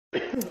Oh.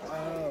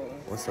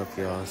 What's up,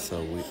 y'all?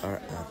 So we are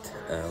at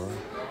El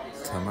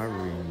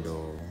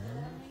Tamarindo.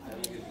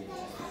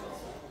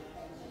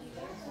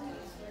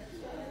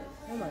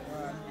 Oh my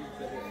god.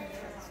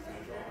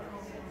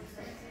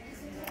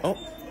 Oh,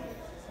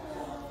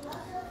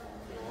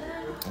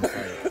 I'm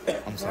sorry.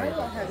 I'm sorry Why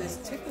do I about have that. this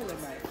tickle in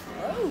my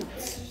throat?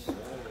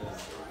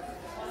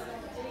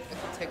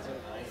 Tickle.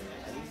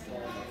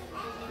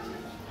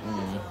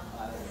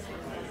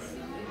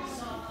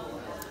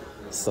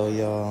 So,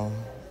 y'all,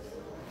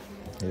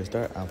 here's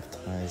our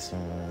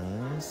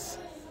appetizers.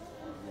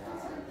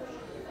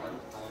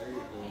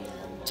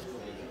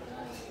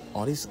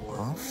 All these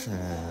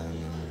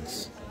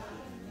options.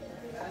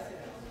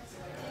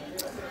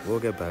 We'll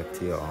get back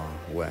to y'all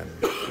when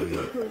we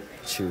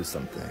choose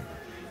something.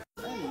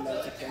 I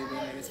love to play with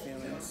niggas'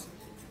 feelings.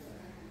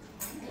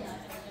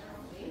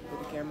 Did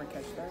the camera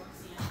catch that?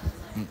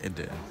 It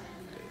did.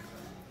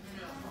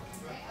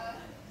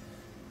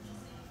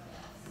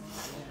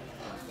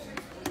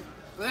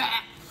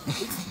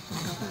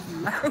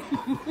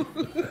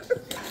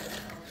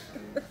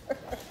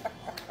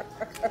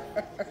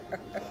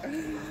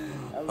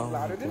 That was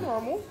louder than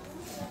normal.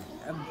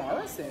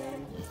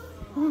 Embarrassing.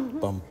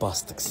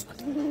 Bombastic.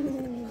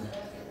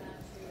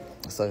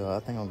 So, y'all, I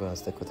think I'm gonna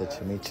stick with the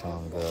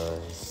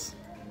chimichangas.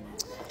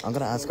 I'm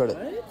gonna ask her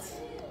to.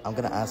 I'm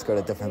gonna ask her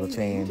the difference You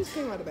between just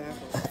came out of the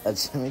bathroom. a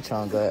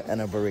chimichanga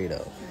and a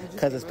burrito,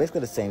 because it's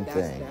basically the same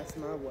thing. That's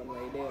my one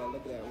right there. Look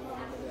at that one. Look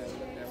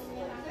at that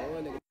one. Look at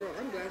that one. Oh, nigga.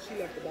 I'm glad she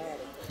left the bottom.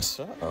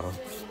 Shut up. Oh,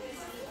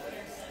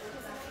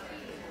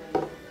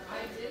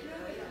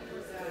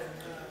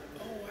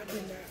 I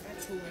did not.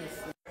 I told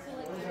her.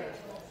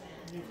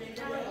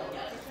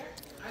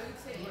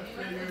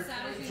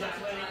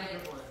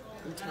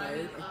 I'm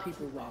tired of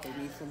people robbing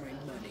me for my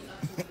money.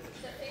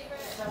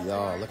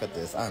 Y'all, look at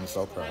this. I'm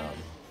so proud.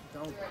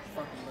 Don't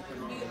fucking look at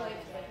me.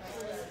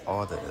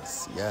 All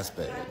this. Yes,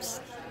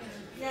 babes.